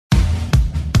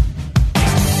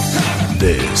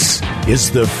This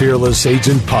is the Fearless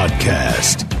Agent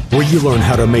Podcast, where you learn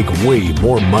how to make way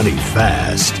more money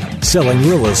fast selling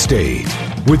real estate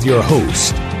with your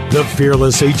host, the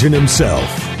Fearless Agent himself,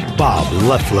 Bob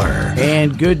Leffler.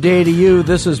 And good day to you.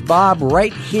 This is Bob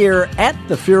right here at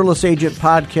the Fearless Agent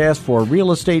Podcast for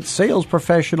real estate sales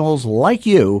professionals like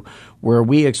you, where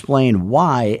we explain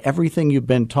why everything you've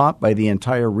been taught by the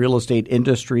entire real estate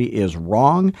industry is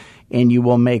wrong, and you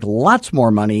will make lots more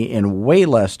money in way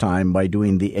less time by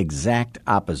doing the exact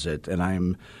opposite. And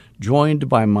I'm joined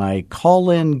by my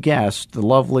call-in guest, the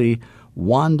lovely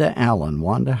Wanda Allen.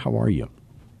 Wanda, how are you?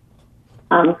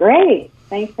 I'm great.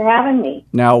 Thanks for having me.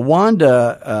 Now,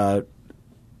 Wanda,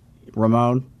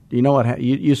 Ramon, you know what?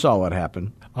 You saw what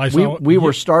happened. We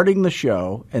were starting the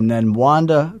show, and then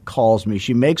Wanda calls me.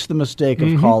 She makes the mistake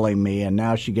of calling me, and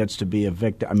now she gets to be a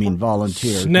victim. I mean,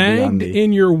 volunteer. Snagged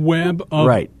in your web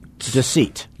of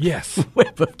deceit. Yes,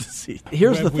 web of deceit.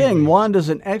 Here's the thing: Wanda's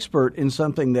an expert in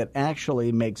something that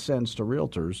actually makes sense to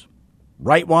realtors,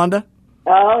 right, Wanda?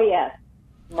 Oh yes.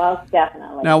 Most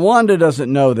definitely. Now, Wanda doesn't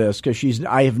know this because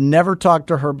I have never talked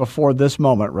to her before this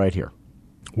moment right here.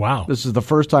 Wow. This is the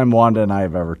first time Wanda and I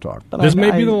have ever talked. But this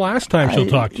may be the last time she'll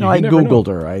talk to you. I Googled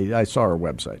her. I saw her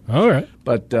website. All right.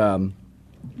 But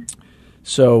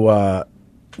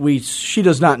she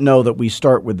does not know that we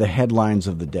start with the headlines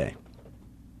of the day.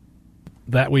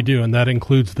 That we do, and that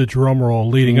includes the drum roll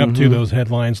leading up to those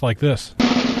headlines like this.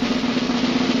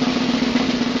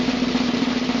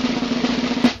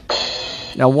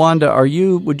 Now, Wanda,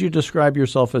 would you describe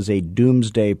yourself as a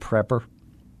doomsday prepper?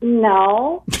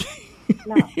 No.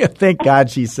 Yeah, thank God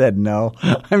she said no.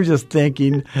 I'm just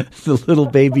thinking the little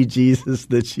baby Jesus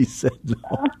that she said no.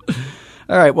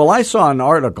 All right, well, I saw an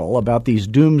article about these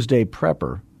doomsday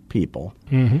prepper people.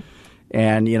 Mm-hmm.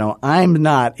 And, I'm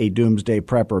not a doomsday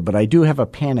prepper, but I do have a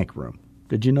panic room.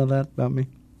 Did you know that about me?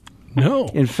 No.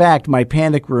 In fact, I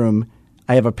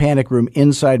have a panic room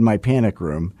inside my panic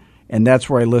room. And that's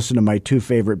where I listen to my two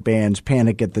favorite bands,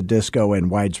 Panic at the Disco and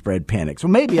Widespread Panic. So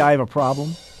maybe I have a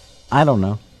problem. I don't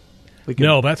know.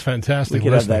 No, that's fantastic. We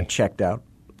could have that checked out.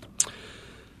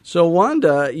 So,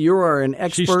 Wanda, you are an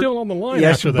expert. She's still on the line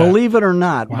Yes, after that. believe it or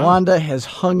not, wow. Wanda has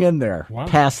hung in there wow.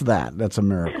 past that. That's a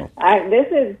miracle.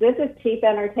 This is cheap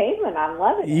entertainment. I'm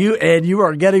loving it. You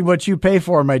are getting what you pay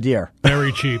for, my dear.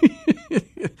 Very cheap.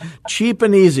 Cheap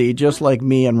and easy, just like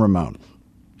me and Ramon.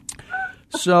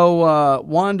 So,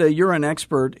 Wanda, you're an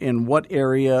expert in what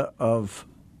area of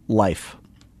life?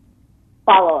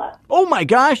 Follow-up. Oh, my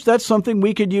gosh, that's something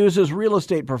we could use as real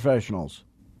estate professionals.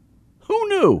 Who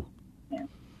knew? Yeah.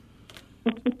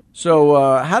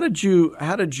 So, how did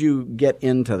you get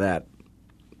into that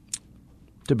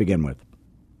to begin with?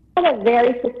 I had a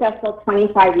very successful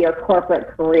 25-year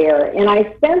corporate career, and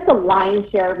I spent the lion's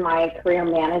share of my career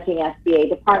managing SBA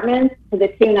departments to the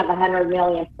tune of $100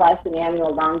 million plus in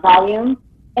annual loan volume.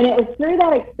 And it was through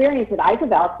that experience that I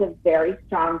developed a very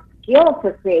strong skill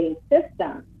for creating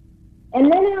systems. And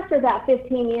then after that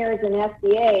 15 years in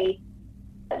SBA,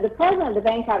 the president of the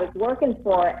bank I was working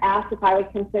for asked if I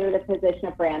would consider the position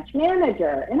of branch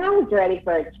manager. And I was ready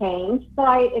for a change, so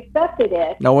I accepted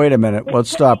it. Now, wait a minute. Let's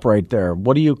stop right there.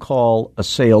 What do you call a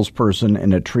salesperson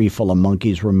in a tree full of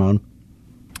monkeys, Ramon?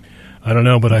 I don't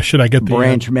know, but should I get the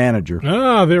branch manager?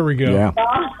 Ah, there we go. Yeah.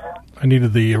 I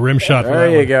needed the rim shot for that.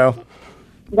 There you go.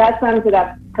 That sums it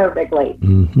up perfectly.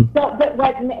 Mm-hmm. So, but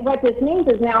what this means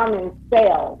is now I'm in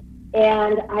sales.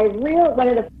 And one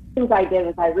of the things I did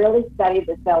was I really studied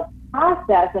the sales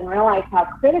process and realized how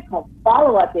critical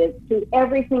follow-up is to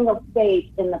every single stage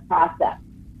in the process.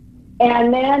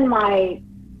 And then my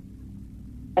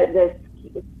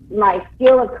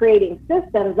skill of creating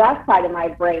systems, that side of my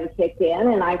brain kicked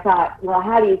in, and I thought, well,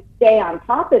 how do you stay on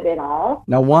top of it all?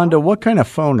 Now, Wanda, what kind of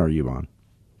phone are you on?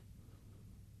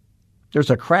 There's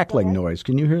a crackling noise.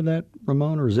 Can you hear that,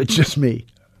 Ramon, or is it just me?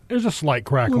 There's a slight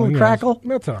crackling. A little crackle?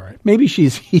 That's all right. Maybe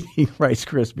she's eating Rice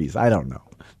Krispies. I don't know.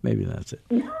 Maybe that's it.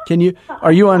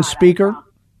 Are you on speaker?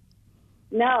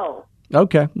 No.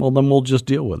 Okay. Well, then we'll just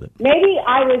deal with it. Maybe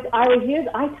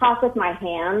I talk with my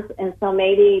hands, and so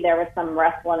maybe there was some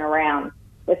wrestling around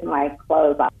with my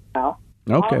clothes. I don't know.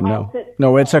 Okay,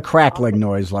 no, it's a crackling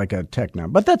noise like a techno,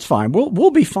 but that's fine.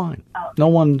 We'll be fine. No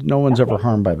one's ever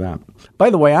harmed by that. By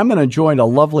the way, I'm going to join a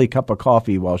lovely cup of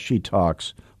coffee while she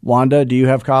talks. Wanda, do you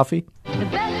have coffee? The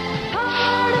best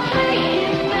part of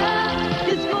waking up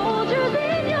is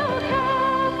Folgers in your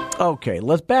cup. Okay,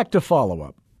 let's back to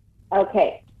follow-up.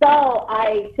 Okay, so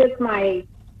I took my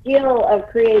skill of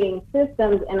creating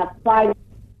systems and applied.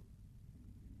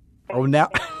 Oh, now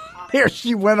there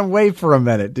she went away for a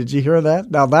minute. Did you hear that?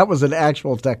 Now that was an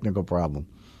actual technical problem.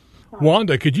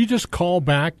 Wanda, could you just call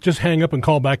back? Just hang up and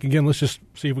call back again. Let's just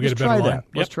see if we get a better line.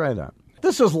 Let's try that.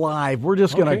 This is live. We're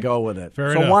just going to go with it.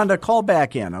 Fair so, enough. Wanda, call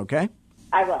back in, okay?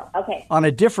 I will. Okay. On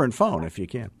a different phone, if you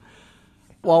can.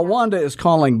 While Wanda is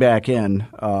calling back in,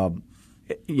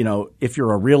 if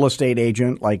you're a real estate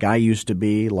agent like I used to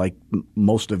be, like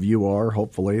most of you are,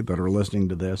 hopefully, that are listening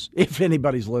to this, if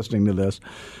anybody's listening to this,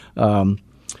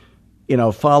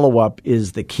 follow-up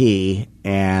is the key.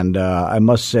 And I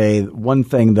must say one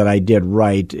thing that I did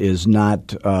right is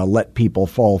not let people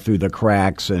fall through the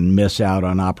cracks and miss out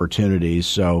on opportunities.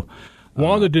 So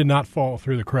Wanda did not fall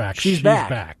through the cracks. She's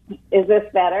back. Is this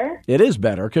better? It is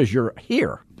better because you're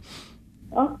here.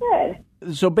 Oh,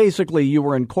 good. So basically you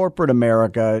were in corporate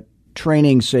America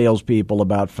training salespeople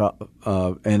about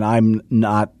and I'm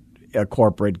not a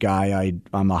corporate guy.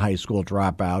 I'm a high school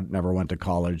dropout, never went to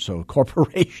college, so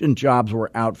corporation jobs were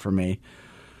out for me.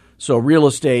 So real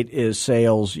estate is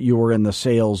sales. You were in the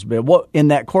sales bit. What in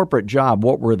that corporate job?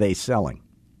 What were they selling?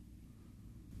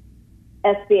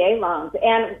 SBA loans.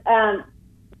 And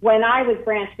when I was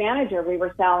branch manager, we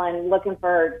were looking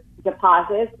for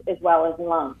deposits as well as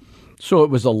loans. So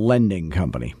it was a lending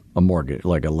company, a mortgage,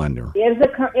 like a lender. It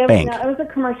was a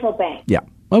commercial bank. Yeah.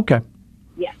 Okay.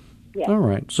 Yeah. All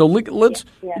right. So let's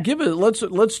give it.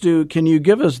 Let's do. Can you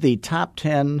give us the top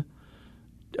 10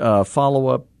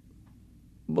 follow-up?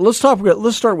 Let's start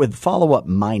with follow-up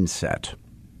mindset.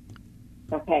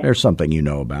 Okay. There's something you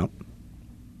know about.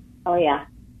 Oh yeah.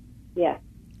 Yeah.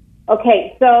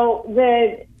 Okay. So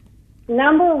the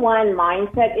number one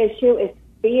mindset issue is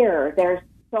fear. There's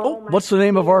so much. What's the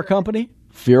name of our company?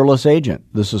 Fearless Agent.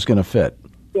 This is going to fit.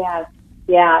 Yes.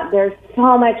 Yeah. There's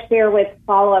so much fear with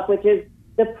follow-up, which is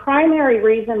the primary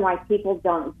reason why people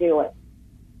don't do it.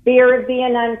 Fear of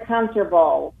being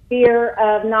uncomfortable, fear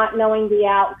of not knowing the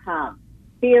outcome,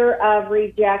 fear of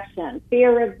rejection,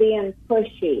 fear of being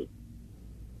pushy,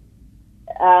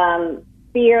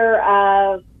 fear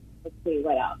of, let's see,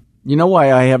 what else? You know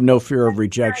why I have no fear of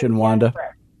rejection, Wanda?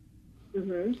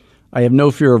 Mm-hmm. I have no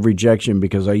fear of rejection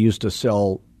because I used to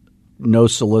sell no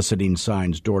soliciting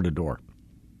signs door to door.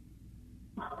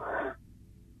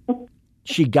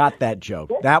 She got that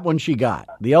joke. That one she got.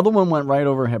 The other one went right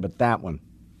over her head, but that one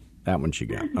she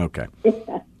got. Okay.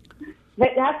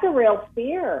 But that's a real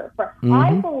fear.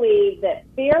 I believe that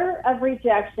fear of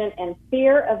rejection and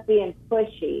fear of being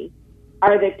pushy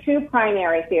are the two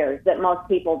primary fears that most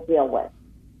people deal with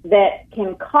that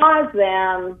can cause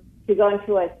them to go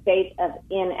into a state of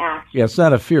inaction. Yeah, it's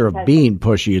not a fear of being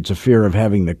pushy. It's a fear of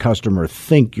having the customer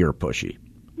think you're pushy.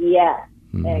 Yes.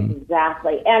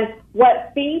 Exactly. And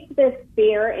what feeds this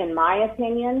fear, in my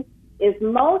opinion, is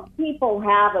most people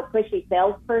have a pushy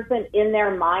salesperson in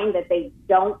their mind that they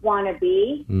don't want to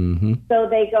be. Mm-hmm. So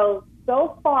they go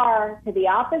so far to the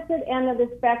opposite end of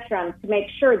the spectrum to make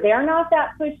sure they're not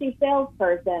that pushy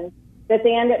salesperson that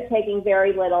they end up taking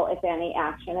very little, if any,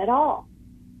 action at all.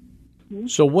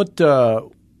 So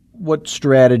what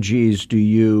strategies do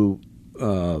you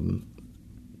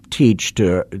teach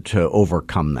to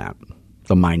overcome that?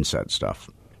 The mindset stuff.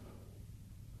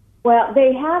 Well,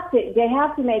 they have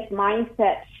to make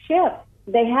mindset shifts.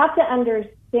 They have to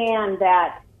understand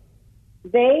that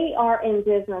they are in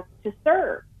business to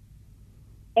serve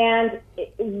and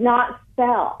not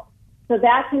sell. So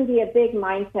that can be a big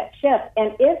mindset shift.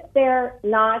 And if they're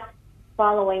not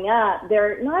following up,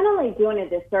 they're not only doing a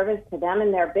disservice to them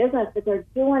and their business, but they're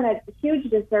doing a huge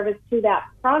disservice to that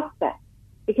prospect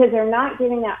because they're not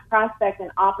giving that prospect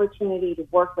an opportunity to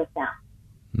work with them.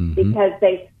 Because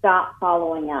they stop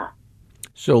following up.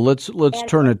 So let's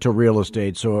turn it to real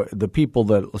estate. So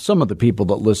some of the people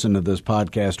that listen to this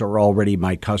podcast are already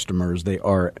my customers. They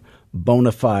are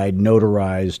bona fide,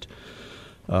 notarized,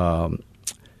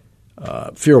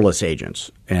 fearless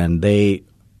agents, and they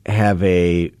have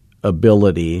an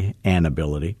ability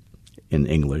in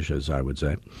English, as I would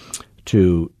say,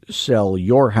 to sell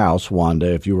your house,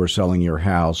 Wanda. If you were selling your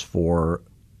house for,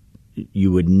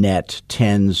 you would net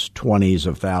tens, 20s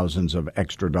of thousands of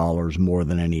extra dollars more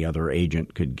than any other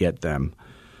agent could get them.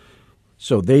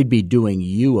 So they'd be doing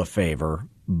you a favor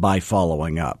by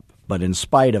following up. But in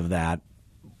spite of that,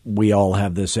 we all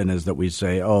have this in us that we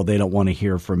say, oh, they don't want to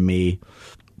hear from me.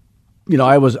 You know,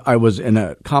 I was in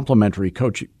a complimentary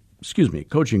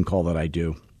coaching call that I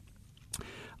do.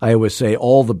 I always say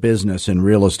all the business in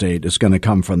real estate is going to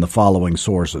come from the following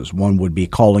sources. One would be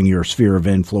calling your sphere of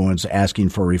influence, asking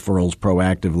for referrals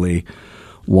proactively.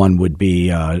 One would be,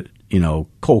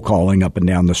 cold calling up and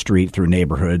down the street through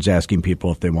neighborhoods, asking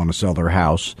people if they want to sell their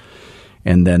house.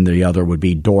 And then the other would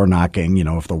be door knocking,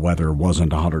 if the weather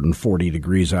wasn't 140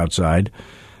 degrees outside.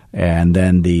 And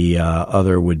then the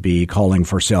other would be calling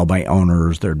for sale by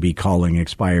owners. There'd be calling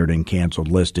expired and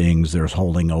canceled listings. There's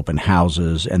holding open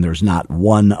houses. And there's not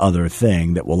one other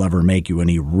thing that will ever make you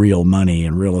any real money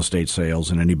in real estate sales.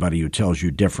 And anybody who tells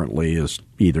you differently is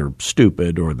either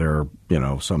stupid or they're,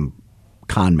 some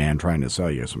con man trying to sell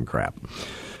you some crap.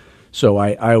 So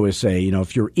I always say,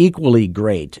 if you're equally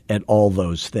great at all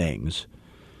those things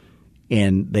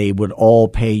and they would all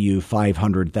pay you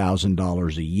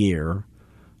 $500,000 a year,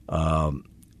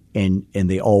 and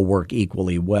they all work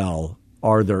equally well,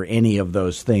 are there any of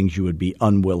those things you would be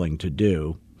unwilling to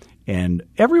do? And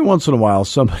every once in a while,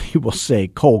 somebody will say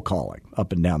cold calling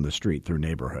up and down the street through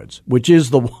neighborhoods, which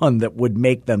is the one that would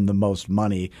make them the most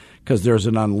money because there's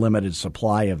an unlimited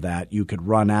supply of that. You could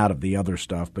run out of the other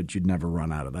stuff, but you'd never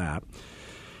run out of that.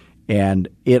 And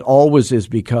it always is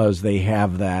because they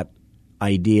have that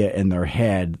idea in their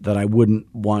head that I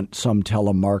wouldn't want some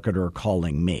telemarketer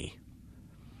calling me.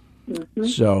 Mm-hmm.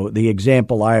 So the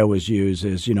example I always use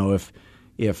is,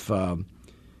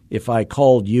 if I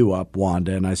called you up,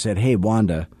 Wanda, and I said, hey,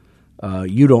 Wanda,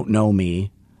 you don't know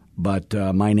me, but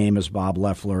my name is Bob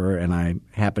Loeffler, and I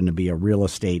happen to be a real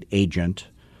estate agent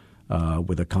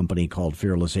with a company called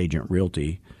Fearless Agent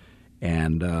Realty.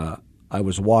 And I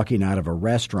was walking out of a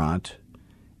restaurant,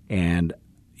 and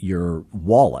your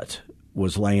wallet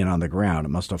was laying on the ground. It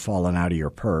must have fallen out of your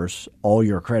purse. All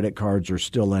your credit cards are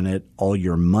still in it. All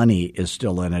your money is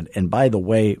still in it. And by the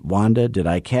way, Wanda, did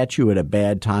I catch you at a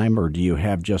bad time, or do you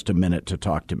have just a minute to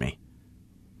talk to me?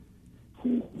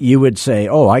 You would say,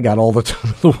 oh, I got all the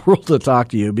time in the world to talk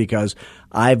to you because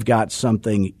I've got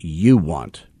something you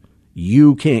want.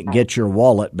 You can't get your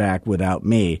wallet back without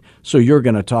me, so you're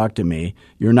going to talk to me.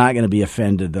 You're not going to be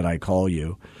offended that I call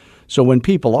you. So when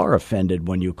people are offended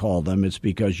when you call them, it's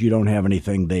because you don't have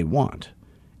anything they want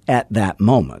at that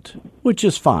moment, which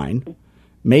is fine.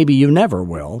 Maybe you never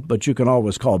will, but you can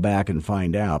always call back and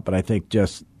find out. But I think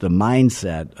just the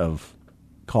mindset of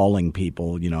calling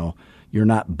people, you're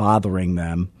not bothering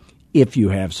them if you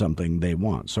have something they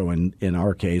want. So in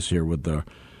our case here with the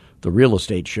real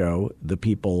estate show, the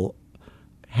people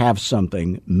have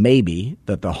something maybe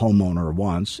that the homeowner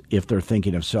wants if they're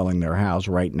thinking of selling their house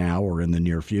right now or in the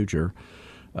near future.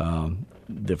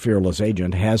 The Fearless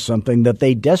Agent has something that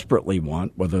they desperately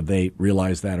want, whether they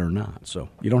realize that or not. So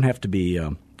you don't have to be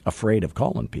afraid of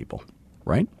calling people,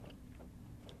 right?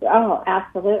 Oh,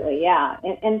 absolutely, yeah.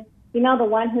 And the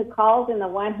one who calls and the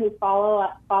one who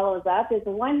follows up is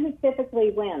the one who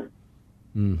typically wins.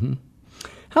 Mm-hmm.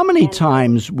 How many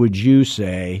times would you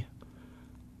say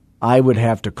I would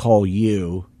have to call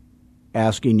you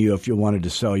asking you if you wanted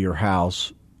to sell your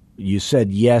house? You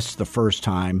said yes the first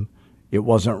time. It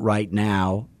wasn't right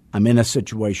now. I'm in a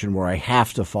situation where I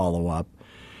have to follow up.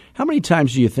 How many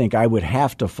times do you think I would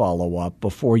have to follow up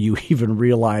before you even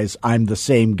realize I'm the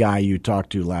same guy you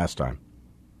talked to last time?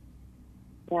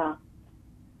 Yeah.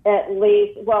 At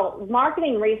least,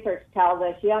 marketing research tells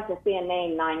us you have to see a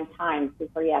name 9 times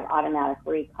before you have automatic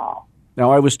recall.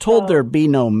 Now, I was told there'd be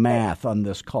no math on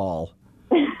this call,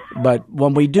 but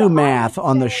when we do math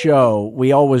on the show,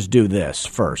 we always do this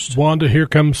first. Wanda, here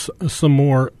comes some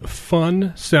more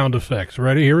fun sound effects.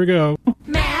 Ready? Here we go.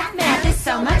 Math is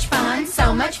so much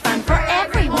fun for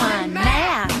everyone.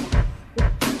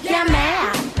 Math. Yeah,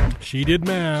 math. She did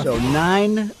math. So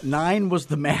nine was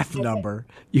the math number.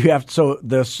 You have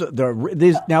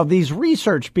these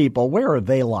research people. Where are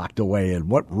they locked away in?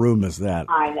 What room is that?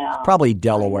 I know. Probably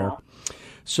Delaware.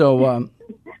 So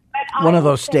one of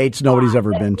those states nobody's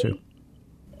ever been to.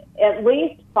 At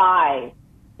least 5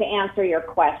 to answer your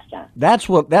question. That's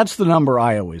the number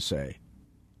I always say.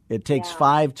 It takes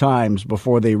 5 times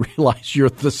before they realize you're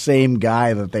the same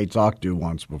guy that they talked to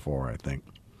once before, I think.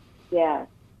 Yes.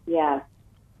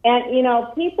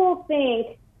 And, people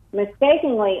think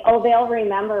mistakenly, they'll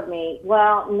remember me.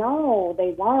 Well, no,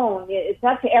 they won't. It's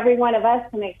up to every one of us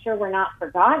to make sure we're not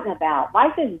forgotten about.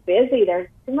 Life is busy. There's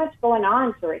too much going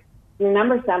on to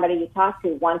remember somebody you talked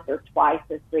to once or twice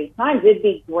or 3 times. It'd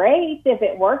be great if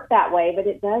it worked that way, but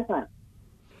it doesn't.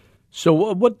 So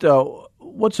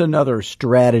what's another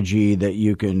strategy that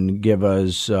you can give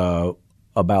us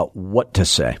about what to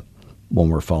say when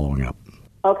we're following up?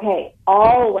 Okay,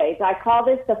 always. I call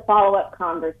this the follow-up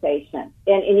conversation.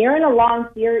 And you're in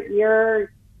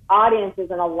your audience is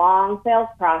in a long sales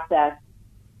process.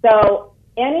 So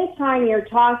anytime you're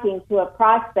talking to a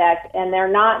prospect and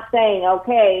they're not saying,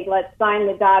 okay, let's sign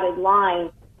the dotted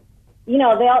line,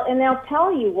 they'll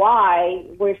tell you why.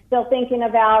 We're still thinking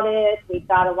about it. We've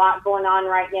got a lot going on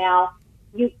right now.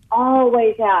 You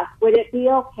always ask, would it be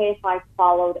okay if I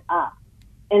followed up?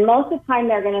 And most of the time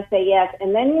they're going to say yes.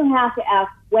 And then you have to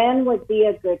ask, when would be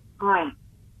a good time?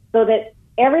 so that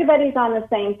everybody's on the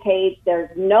same page. There's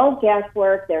no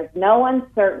guesswork. There's no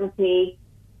uncertainty.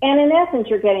 And in essence,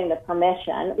 you're getting the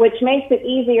permission, which makes it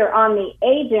easier on the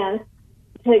agents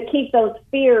to keep those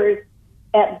fears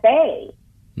at bay.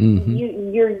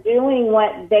 Mm-hmm. You're doing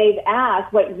what they've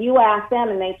asked, what you asked them,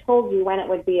 and they told you when it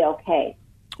would be okay.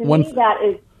 To me, that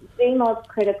is the most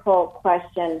critical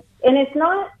question. And it's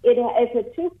not, it's a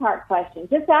two-part question.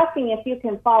 Just asking if you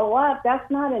can follow up, that's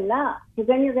not enough, because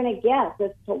then you're going to guess as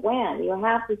to when. You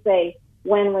have to say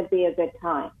when would be a good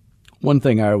time. One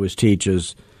thing I always teach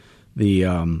is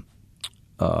the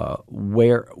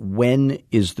when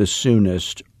is the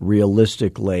soonest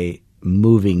realistically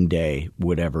moving day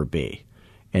would ever be.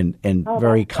 And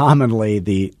very commonly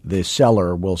the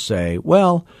seller will say,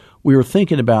 well, we were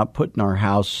thinking about putting our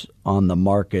house on the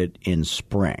market in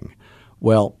spring.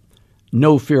 Well,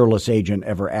 no fearless agent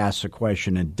ever asks a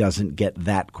question and doesn't get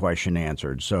that question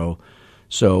answered. So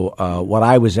what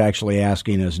I was actually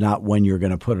asking is not when you're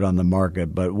going to put it on the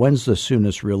market, but when's the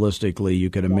soonest realistically you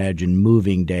could imagine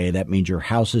moving day. That means your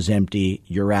house is empty,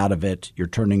 you're out of it, you're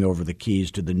turning over the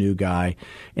keys to the new guy,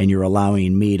 and you're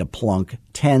allowing me to plunk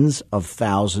tens of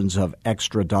thousands of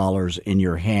extra dollars in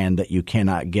your hand that you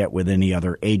cannot get with any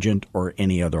other agent or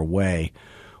any other way.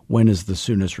 When is the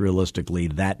soonest realistically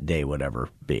that day would ever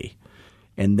be?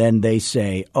 And then they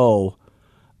say,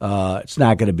 it's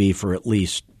not going to be for at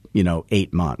least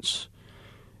 8 months.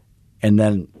 And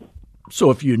then,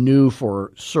 so if you knew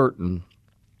for certain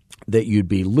that you'd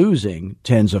be losing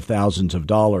tens of thousands of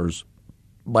dollars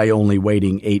by only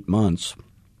waiting 8 months,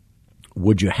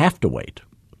 would you have to wait?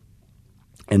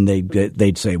 And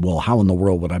they'd say, well, how in the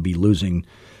world would I be losing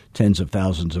tens of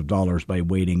thousands of dollars by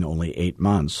waiting only 8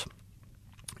 months?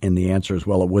 And the answer is,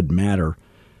 well, it wouldn't matter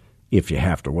if you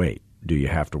have to wait. Do you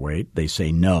have to wait? They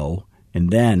say no.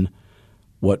 And then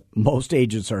what most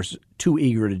agents are too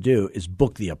eager to do is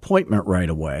book the appointment right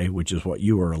away, which is what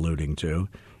you were alluding to.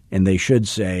 And they should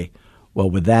say, well,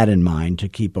 with that in mind, to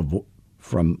keep to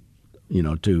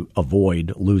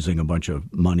avoid losing a bunch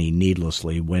of money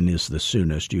needlessly, when is the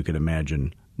soonest you could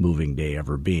imagine moving day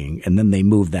ever being? And then they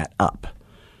move that up.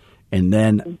 And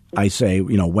then I say,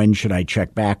 when should I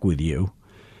check back with you?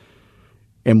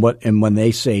 And when they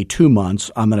say 2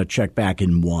 months, I'm going to check back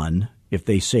in 1. If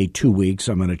they say 2 weeks,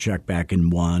 I'm going to check back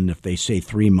in 1. If they say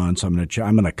 3 months, I'm going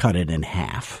to cut it in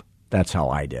half. That's how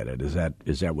I did it. Is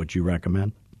that what you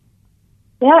recommend?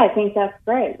 Yeah, I think that's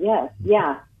great. Yes,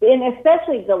 yeah, and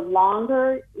especially the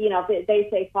longer, if they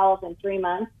say follow up in 3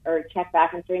 months or check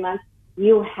back in 3 months,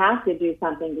 you have to do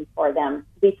something before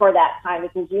that time,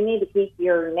 because you need to keep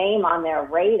your name on their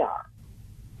radar.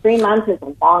 3 months is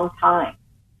a long time.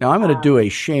 Now I'm going to do a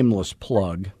shameless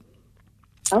plug.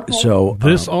 Okay. So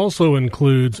this also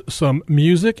includes some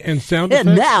music and sound effects.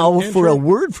 And now for a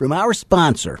word from our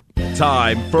sponsor.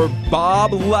 Time for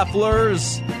Bob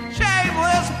Loeffler's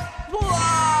Shameless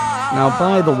Plug. Now,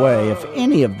 by the way, if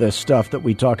any of this stuff that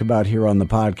we talk about here on the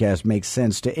podcast makes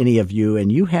sense to any of you,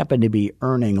 and you happen to be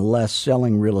earning less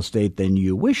selling real estate than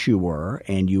you wish you were,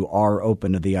 and you are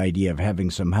open to the idea of having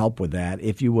some help with that,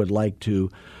 if you would like to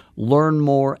learn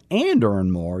more and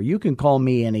earn more, you can call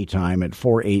me anytime at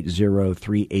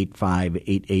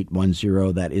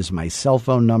 480-385-8810. That is my cell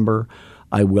phone number.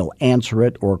 I will answer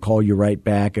it or call you right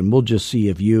back, and we'll just see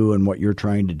if you and what you're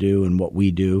trying to do and what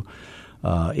we do,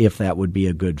 if that would be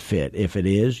a good fit. If it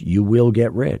is, you will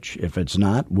get rich. If it's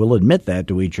not, we'll admit that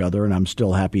to each other, and I'm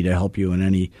still happy to help you in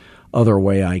any other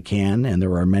way I can, and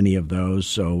there are many of those.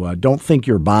 So don't think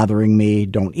you're bothering me.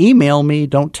 Don't email me.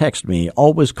 Don't text me.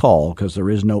 Always call, because there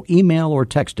is no email or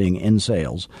texting in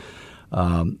sales.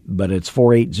 But it's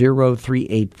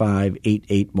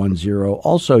 480-385-8810.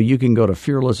 Also, you can go to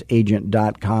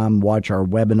fearlessagent.com, watch our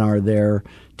webinar there,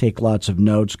 take lots of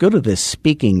notes. Go to this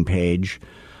speaking page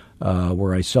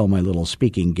where I sell my little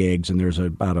speaking gigs, and there's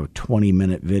about a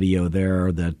 20-minute video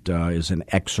there that is an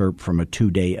excerpt from a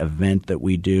 2-day event that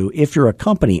we do. If you're a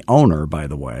company owner, by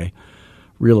the way,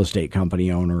 real estate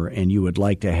company owner, and you would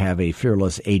like to have a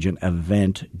Fearless Agent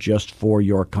event just for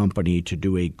your company to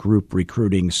do a group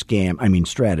recruiting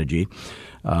strategy,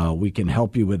 we can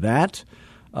help you with that.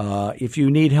 If you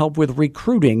need help with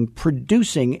recruiting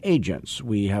producing agents,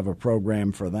 we have a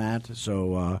program for that.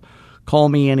 So call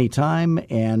me anytime.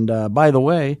 And by the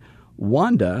way,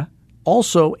 Wanda,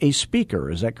 also a speaker.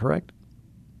 Is that correct?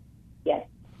 Yes.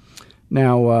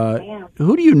 Now,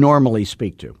 who do you normally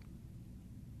speak to?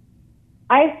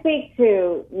 I speak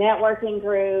to networking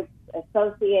groups,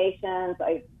 associations.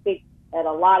 I speak at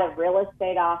a lot of real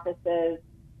estate offices,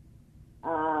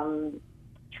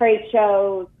 trade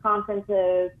shows,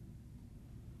 conferences.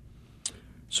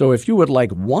 So if you would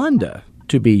like Wanda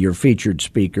to be your featured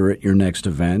speaker at your next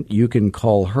event, you can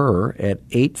call her at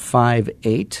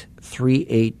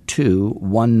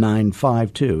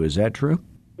 858-382-1952. Is that true?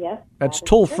 Yes. That's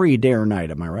toll-free day or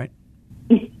night, am I right?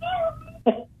 Yes,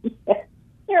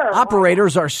 you're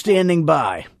Operators are standing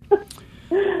by.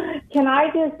 Can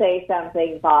I just say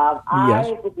something, Bob? Yes.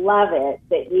 I love it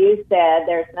that you said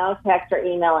there's no text or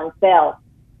email in sales.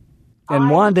 And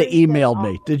Wanda emailed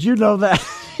me. Did you know that?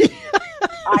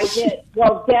 I did.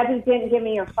 Well, Debbie didn't give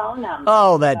me your phone number.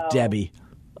 Oh, that Debbie.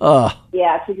 Oh.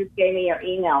 Yeah, she just gave me your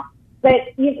email.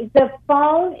 But the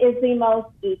phone is the most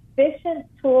efficient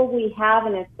tool we have,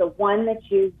 and it's the one that's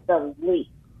used the least.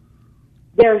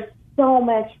 There's so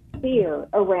much fear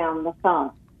around the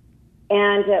phone.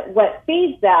 And what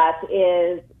feeds that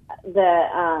is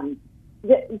the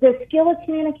skill of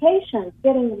communication is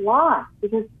getting lost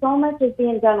because so much is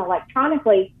being done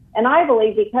electronically. And I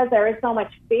believe because there is so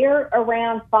much fear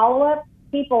around follow-up,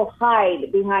 people hide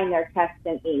behind their text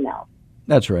and emails.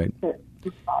 That's right.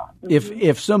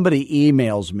 If somebody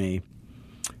emails me,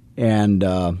 and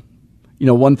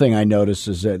one thing I notice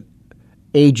is that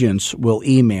agents will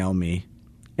email me,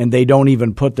 and they don't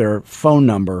even put their phone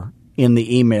number in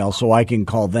the email so I can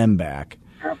call them back.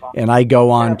 And I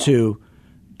go on to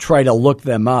try to look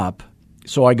them up.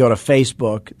 So I go to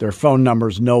Facebook. Their phone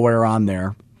number's nowhere on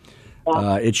there.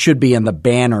 It should be in the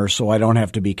banner so I don't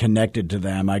have to be connected to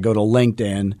them. I go to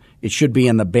LinkedIn. It should be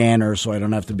in the banner so I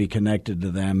don't have to be connected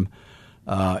to them.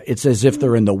 It's as if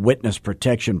they're in the witness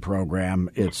protection program.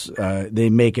 They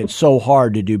make it so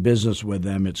hard to do business with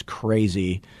them. It's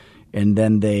crazy. And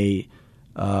then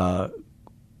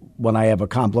when I have a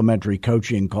complimentary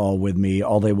coaching call with me,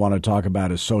 all they want to talk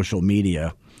about is social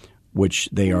media, which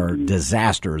they are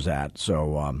disasters at.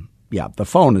 So, the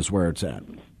phone is where it's at.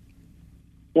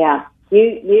 Yeah.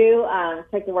 You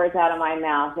took the words out of my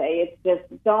mouth. It's just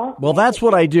don't. Well, that's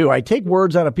what I do. I take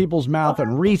words out of people's mouth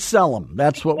and resell them.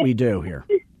 That's what we do here.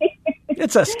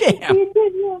 It's a scam.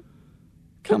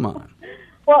 Come on.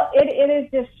 Well, it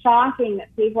is just shocking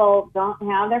that people don't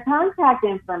have their contact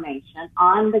information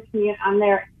on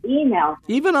their emails,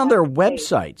 even on their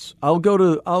websites. I'll go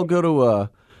to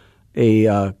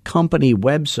a company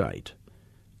website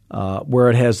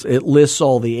where it lists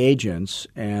all the agents,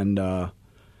 and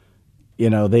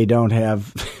they don't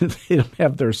have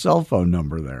their cell phone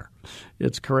number there.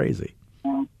 It's crazy.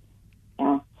 Yeah,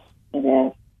 it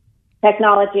is.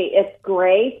 Technology, it's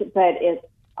great, but it's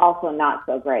also not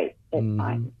so great at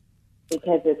times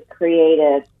because it's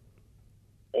created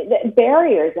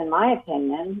barriers, in my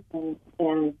opinion, in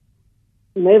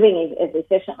moving as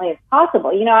efficiently as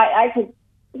possible. You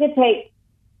could take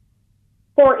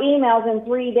 4 emails in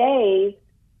 3 days,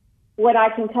 what I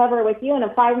can cover with you in a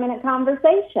 5-minute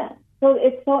conversation. So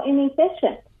it's so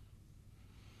inefficient.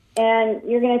 And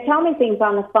you're going to tell me things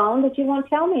on the phone that you won't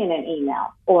tell me in an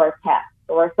email or a text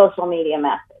or a social media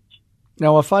message.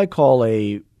 Now, if I call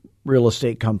a real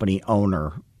estate company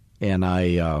owner and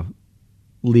I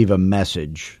leave a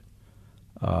message,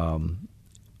 and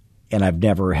I've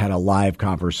never had a live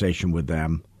conversation with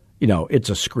them, it's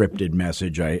a scripted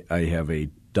message. I have a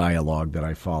dialogue that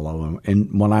I follow,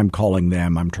 and when I'm calling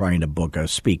them, I'm trying to book a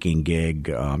speaking gig.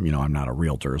 I'm not a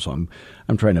realtor, so I'm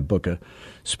trying to book a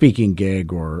speaking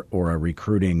gig or a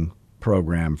recruiting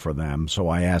program for them. So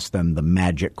I ask them the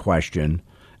magic question.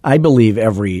 I believe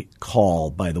every call,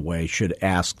 by the way, should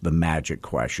ask the magic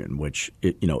question, which,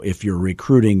 if you're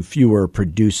recruiting fewer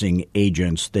producing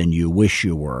agents than you wish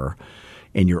you were,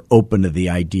 and you're open to the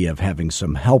idea of having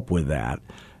some help with that,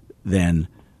 then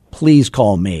please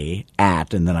call me and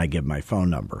then I give my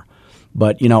phone number.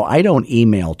 But, I don't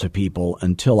email to people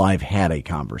until I've had a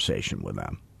conversation with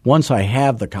them. Once I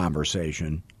have the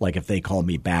conversation, like if they call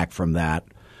me back from that,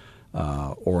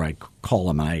 or I call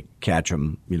them and I catch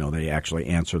them, they actually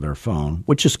answer their phone,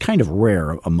 which is kind of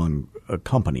rare among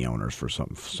company owners for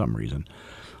some reason.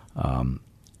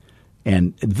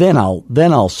 And then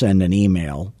I'll send an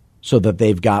email so that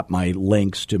they've got my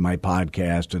links to my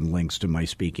podcast and links to my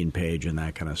speaking page and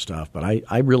that kind of stuff. But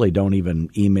I really don't even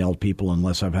email people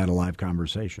unless I've had a live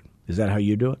conversation. Is that how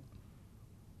you do it?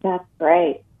 That's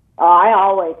great. Oh, I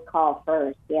always call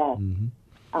first, yes.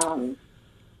 Mm-hmm.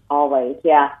 Always,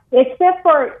 yeah. Except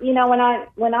for,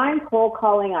 when I'm cold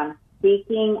calling on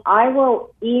speaking, I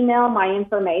will email my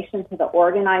information to the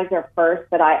organizer first,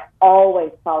 but I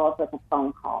always follow up with a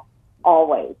phone call,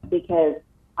 always, because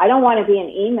I don't want to be an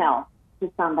email to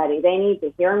somebody. They need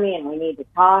to hear me, and we need to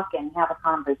talk and have a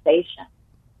conversation.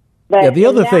 But the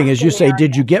other thing is you say,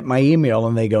 did you get my email?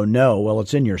 And they go, no. Well,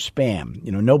 it's in your spam.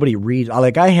 Nobody reads.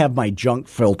 I have my junk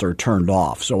filter turned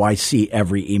off, so I see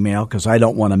every email because I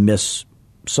don't want to miss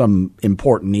some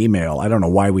important email. I don't know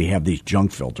why we have these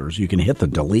junk filters. You can hit the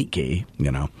delete key,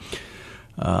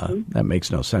 That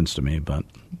makes no sense to me, but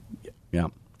yeah,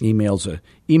 email's a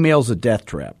death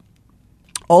trap.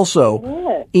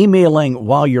 Also, emailing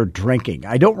while you're drinking.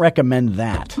 I don't recommend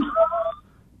that.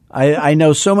 I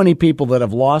know so many people that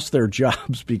have lost their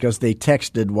jobs because they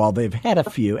texted while they've had a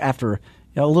few after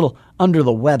a little under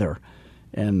the weather,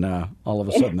 and all of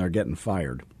a sudden they're getting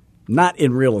fired. Not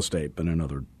in real estate, but in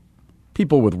other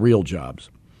people with real jobs.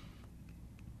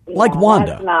 Like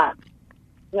Wanda.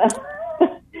 That's not.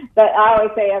 But I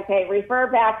always say, okay,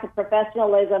 refer back to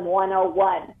Professionalism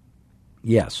 101.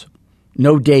 Yes.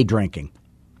 No day drinking.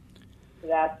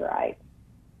 That's right.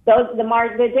 So the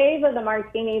days of the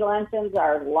martini luncheons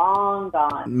are long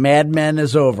gone. Mad Men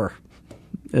is over.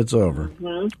 It's over.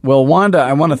 Mm-hmm. Well, Wanda,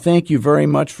 I want to thank you very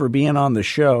much for being on the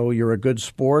show. You're a good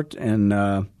sport. And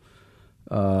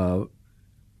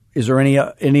is there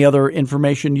any other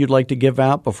information you'd like to give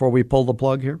out before we pull the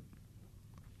plug here?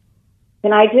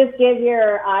 Can I just give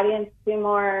your audience 2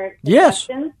 more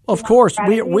suggestions? Yes, of course.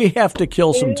 We have to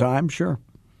kill some time, sure.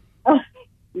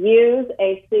 Use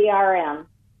a CRM.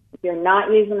 If you're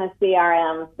not using a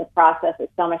CRM, the process is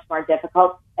so much more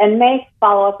difficult. And make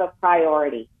follow-up a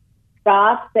priority.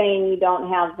 Stop saying you don't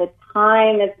have the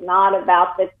time. It's not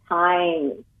about the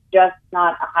time. It's just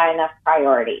not a high enough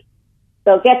priority.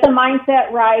 So get the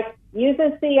mindset right. Use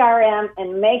a CRM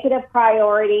and make it a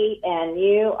priority, and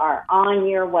you are on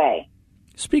your way.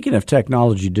 Speaking of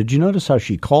technology, did you notice how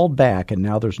she called back and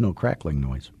now there's no crackling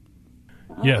noise?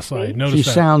 Yes, I noticed She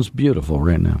sounds beautiful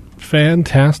right now.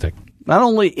 Fantastic. Not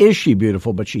only is she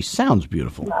beautiful, but she sounds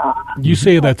beautiful. You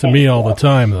say that to me all the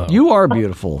time, though. You are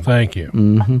beautiful. Thank you.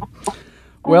 Mm-hmm.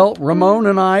 Well, Ramon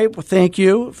and I thank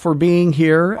you for being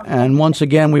here. And once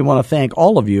again, we want to thank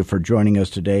all of you for joining us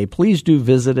today. Please do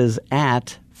visit us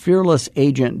at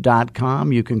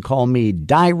fearlessagent.com. You can call me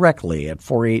directly at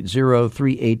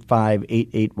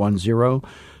 480-385-8810.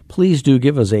 Please do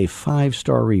give us a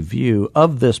 5-star review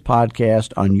of this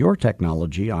podcast on your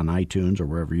technology, on iTunes or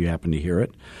wherever you happen to hear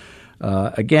it.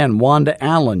 Again, Wanda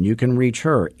Allen, you can reach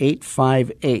her,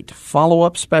 858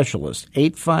 Follow-Up Specialist,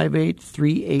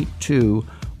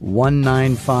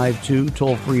 858-382-1952,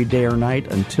 toll-free day or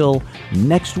night. Until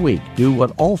next week, do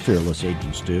what all fearless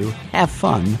agents do. Have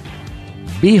fun.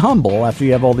 Be humble after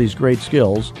you have all these great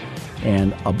skills.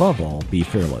 And above all, be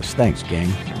fearless. Thanks,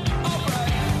 gang.